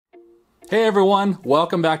Hey everyone,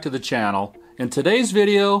 welcome back to the channel. In today's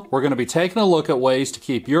video, we're going to be taking a look at ways to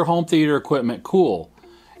keep your home theater equipment cool.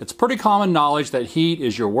 It's pretty common knowledge that heat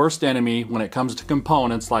is your worst enemy when it comes to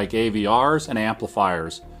components like AVRs and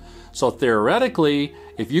amplifiers. So theoretically,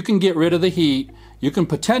 if you can get rid of the heat, you can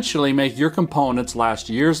potentially make your components last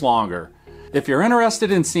years longer. If you're interested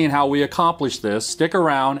in seeing how we accomplish this, stick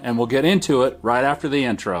around and we'll get into it right after the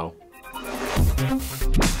intro.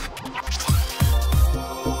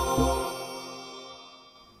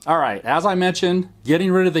 Alright, as I mentioned,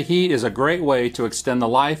 getting rid of the heat is a great way to extend the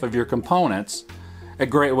life of your components. A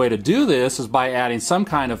great way to do this is by adding some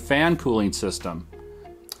kind of fan cooling system.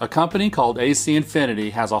 A company called AC Infinity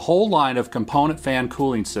has a whole line of component fan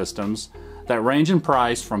cooling systems that range in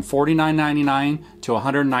price from $49.99 to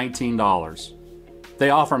 $119. They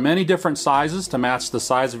offer many different sizes to match the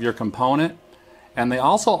size of your component, and they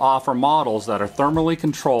also offer models that are thermally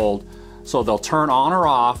controlled so they'll turn on or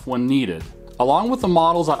off when needed. Along with the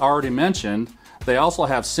models I already mentioned, they also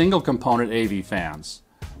have single component AV fans.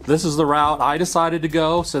 This is the route I decided to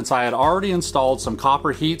go since I had already installed some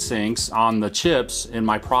copper heat sinks on the chips in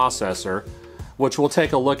my processor, which we'll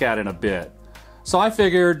take a look at in a bit. So I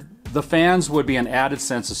figured the fans would be an added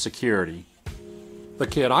sense of security. The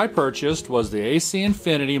kit I purchased was the AC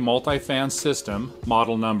Infinity multi-fan system,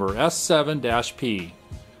 model number S7-P,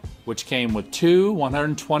 which came with two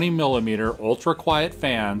 120mm ultra-quiet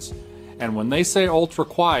fans. And when they say ultra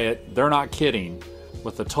quiet, they're not kidding.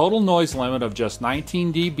 With a total noise limit of just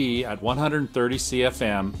 19 dB at 130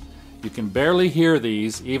 CFM, you can barely hear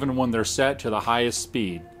these even when they're set to the highest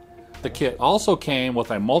speed. The kit also came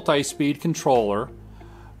with a multi-speed controller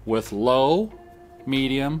with low,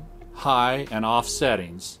 medium, high, and off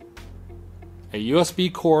settings. A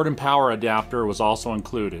USB cord and power adapter was also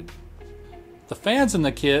included. The fans in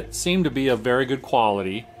the kit seem to be of very good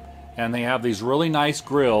quality, and they have these really nice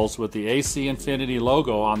grills with the AC Infinity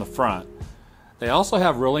logo on the front. They also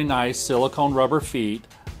have really nice silicone rubber feet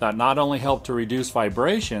that not only help to reduce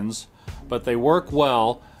vibrations, but they work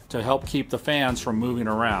well to help keep the fans from moving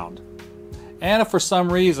around. And if for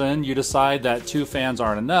some reason you decide that two fans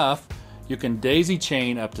aren't enough, you can daisy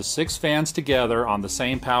chain up to 6 fans together on the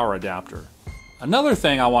same power adapter. Another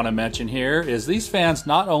thing I want to mention here is these fans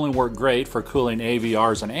not only work great for cooling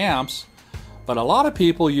AVRs and amps, but a lot of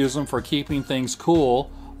people use them for keeping things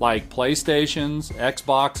cool like PlayStations,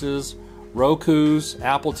 Xboxes, Rokus,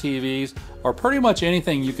 Apple TVs, or pretty much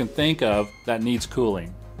anything you can think of that needs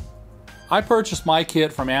cooling. I purchased my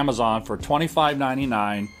kit from Amazon for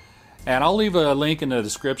 $25.99, and I'll leave a link in the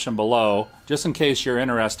description below just in case you're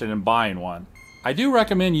interested in buying one. I do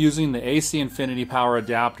recommend using the AC Infinity power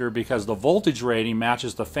adapter because the voltage rating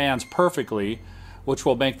matches the fans perfectly, which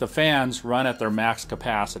will make the fans run at their max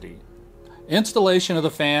capacity. Installation of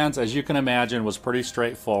the fans, as you can imagine, was pretty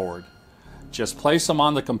straightforward. Just place them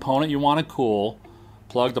on the component you want to cool,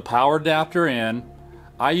 plug the power adapter in.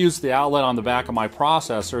 I use the outlet on the back of my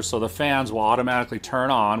processor so the fans will automatically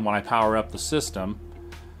turn on when I power up the system.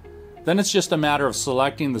 Then it's just a matter of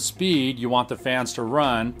selecting the speed you want the fans to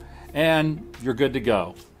run and you're good to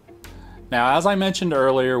go. Now, as I mentioned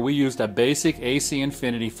earlier, we used a basic AC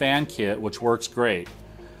Infinity fan kit which works great.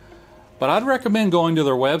 But I'd recommend going to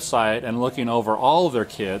their website and looking over all of their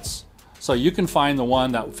kits so you can find the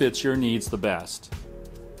one that fits your needs the best.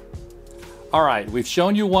 Alright, we've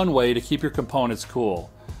shown you one way to keep your components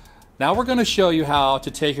cool. Now we're going to show you how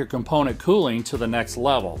to take your component cooling to the next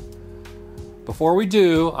level. Before we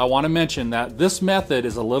do, I want to mention that this method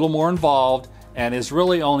is a little more involved and is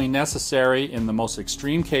really only necessary in the most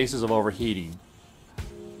extreme cases of overheating.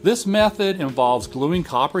 This method involves gluing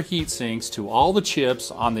copper heat sinks to all the chips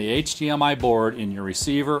on the HDMI board in your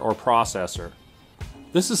receiver or processor.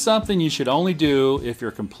 This is something you should only do if you're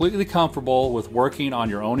completely comfortable with working on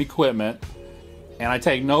your own equipment, and I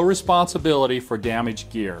take no responsibility for damaged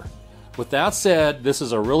gear. With that said, this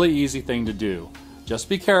is a really easy thing to do. Just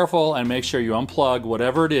be careful and make sure you unplug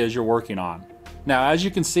whatever it is you're working on. Now, as you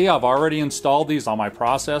can see, I've already installed these on my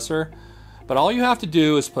processor. But all you have to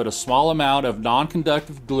do is put a small amount of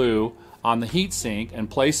non-conductive glue on the heatsink and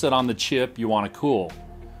place it on the chip you want to cool.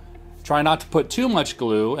 Try not to put too much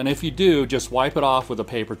glue, and if you do, just wipe it off with a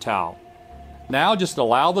paper towel. Now just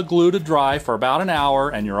allow the glue to dry for about an hour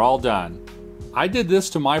and you're all done. I did this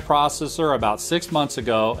to my processor about 6 months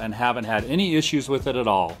ago and haven't had any issues with it at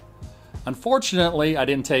all. Unfortunately, I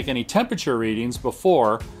didn't take any temperature readings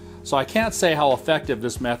before, so I can't say how effective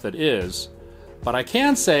this method is. But I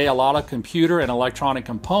can say a lot of computer and electronic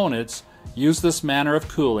components use this manner of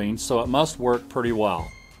cooling, so it must work pretty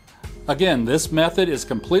well. Again, this method is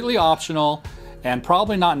completely optional and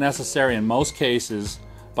probably not necessary in most cases,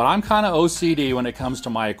 but I'm kind of OCD when it comes to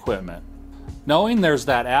my equipment. Knowing there's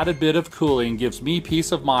that added bit of cooling gives me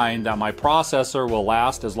peace of mind that my processor will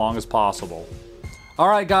last as long as possible.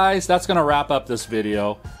 Alright guys, that's going to wrap up this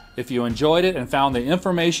video. If you enjoyed it and found the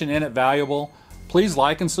information in it valuable, please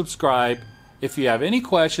like and subscribe. If you have any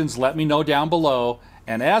questions, let me know down below.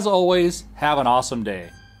 And as always, have an awesome day.